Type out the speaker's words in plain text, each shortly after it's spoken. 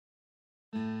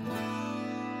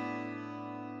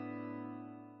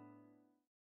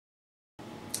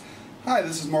Hi,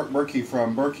 this is Mark Burkey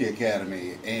from Burkey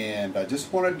Academy, and I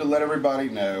just wanted to let everybody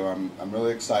know I'm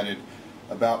really excited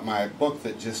about my book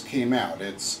that just came out.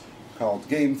 It's called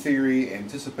Game Theory: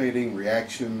 Anticipating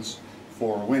Reactions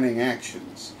for Winning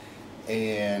Actions,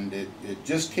 and it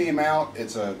just came out.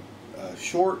 It's a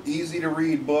short, easy to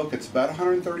read book. It's about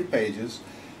 130 pages,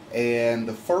 and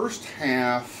the first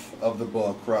half of the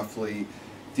book roughly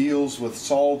deals with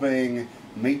solving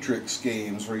matrix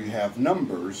games where you have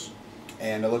numbers,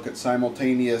 and I look at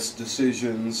simultaneous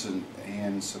decisions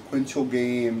and sequential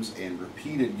games and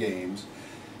repeated games.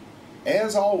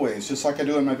 As always, just like I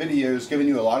do in my videos, giving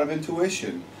you a lot of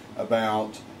intuition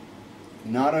about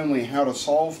not only how to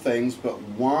solve things, but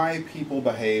why people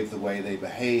behave the way they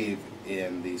behave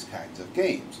in these kinds of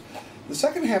games. The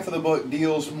second half of the book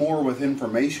deals more with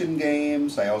information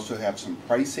games. I also have some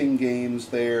pricing games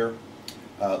there,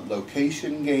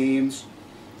 location games,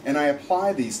 and I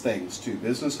apply these things to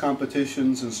business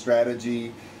competitions and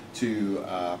strategy, to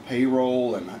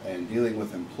payroll and dealing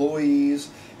with employees,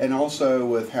 and also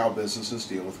with how businesses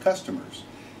deal with customers.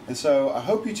 And so I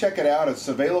hope you check it out. It's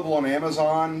available on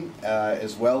Amazon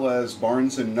as well as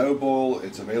Barnes & Noble.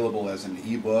 It's available as an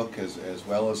ebook as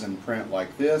well as in print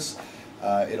like this.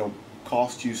 It'll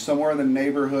cost you somewhere in the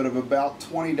neighborhood of about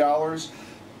 $20.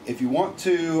 If you want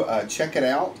to check it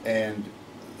out and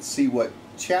see what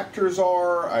chapters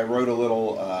are, I wrote a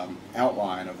little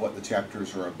outline of what the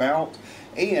chapters are about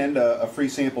and a free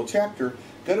sample chapter.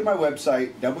 Go to my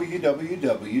website,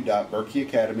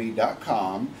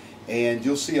 www.BurkeyAcademy.com, and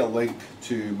you'll see a link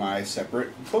to my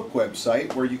separate book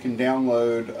website where you can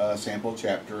download a sample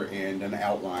chapter and an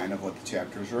outline of what the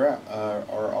chapters are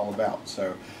all about.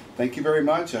 So thank you very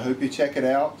much. I hope you check it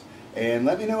out and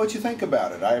let me know what you think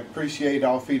about it. I appreciate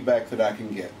all feedback that I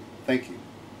can get. Thank you.